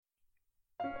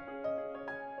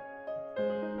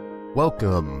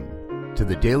Welcome to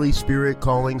the Daily Spirit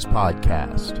Callings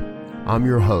Podcast. I'm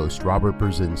your host, Robert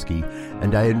Brzezinski,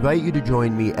 and I invite you to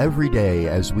join me every day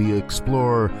as we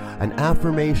explore an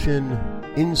affirmation,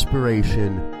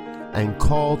 inspiration, and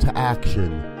call to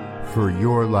action for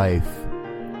your life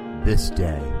this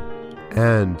day.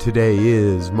 And today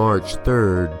is March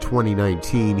 3rd,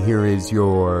 2019. Here is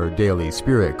your Daily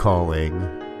Spirit Calling.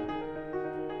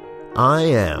 I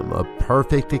am a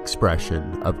perfect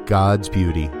expression of God's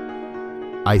beauty.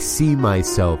 I see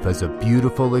myself as a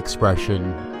beautiful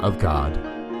expression of God.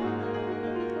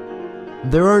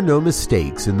 There are no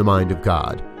mistakes in the mind of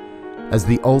God. As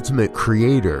the ultimate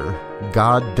creator,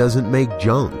 God doesn't make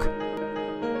junk.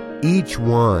 Each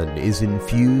one is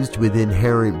infused with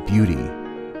inherent beauty.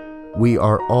 We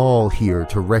are all here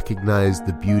to recognize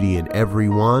the beauty in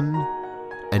everyone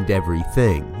and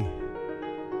everything.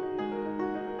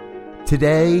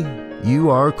 Today, you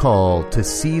are called to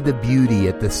see the beauty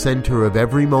at the center of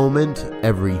every moment,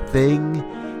 everything,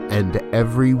 and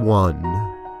everyone.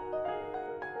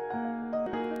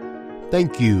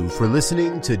 Thank you for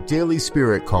listening to Daily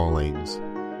Spirit Callings.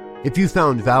 If you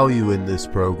found value in this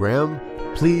program,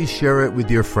 please share it with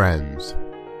your friends.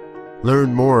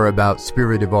 Learn more about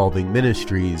Spirit Evolving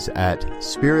Ministries at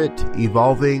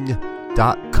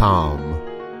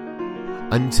spiritevolving.com.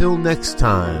 Until next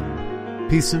time,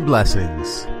 peace and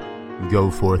blessings.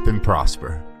 Go forth and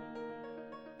prosper.